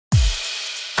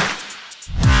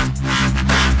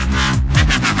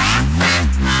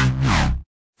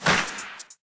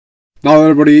Hello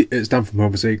everybody, it's Dan from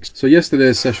Home Physiques. So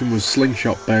yesterday's session was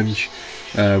slingshot bench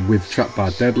with trap bar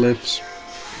deadlifts.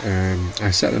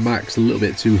 I set the max a little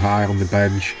bit too high on the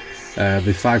bench.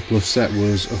 The 5+ set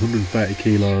was 130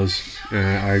 kilos.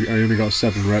 I only got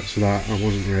 7 reps for that. I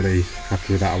wasn't really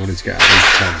happy with that. I wanted to get at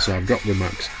least 10, so I've dropped the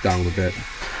max down a bit.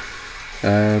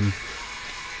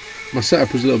 My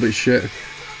setup was a little bit shit,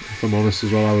 if I'm honest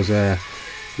as well. I was a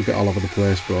bit all over the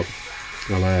place, but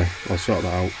I'll sort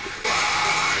that out.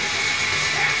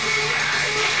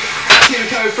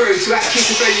 Go through to at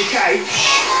Kissafree UK.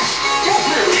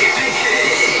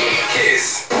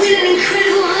 Kiss. With an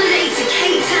incredible holiday to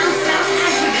Cape Town, South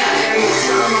Africa.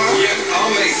 Yep, our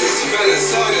mates at Savannah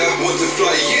Cider want to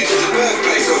fly you to the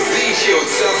birthplace of the chilled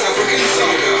South African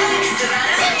cider.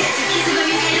 Savannah, get to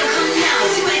kissafreeuk.com now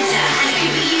to enter, and it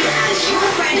could be you and your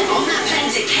friend on that plane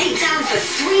to Cape Town for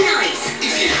 3 nights.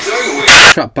 If you don't win.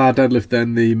 Trap bar deadlift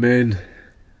then, the main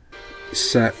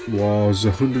set was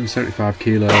 175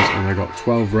 kilos and I got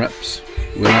 12 reps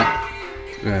with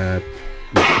that.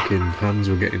 My fucking hands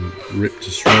were getting ripped to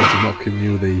shreds. I'm not kidding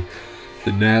you, the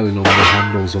nailing on the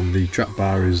handles on the trap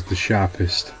bar is the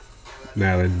sharpest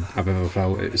nailing I've ever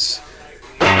felt. It's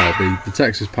the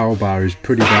Texas power bar is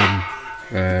pretty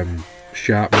damn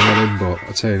sharp nailing, but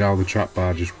I tell you now, the trap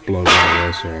bar just blows out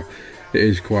away, so it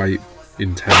is quite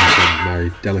intense on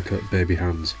my delicate baby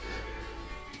hands.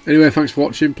 Anyway, thanks for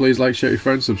watching. Please like, share with your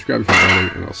friends, subscribe if you're not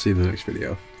already, and I'll see you in the next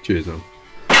video. Cheers now.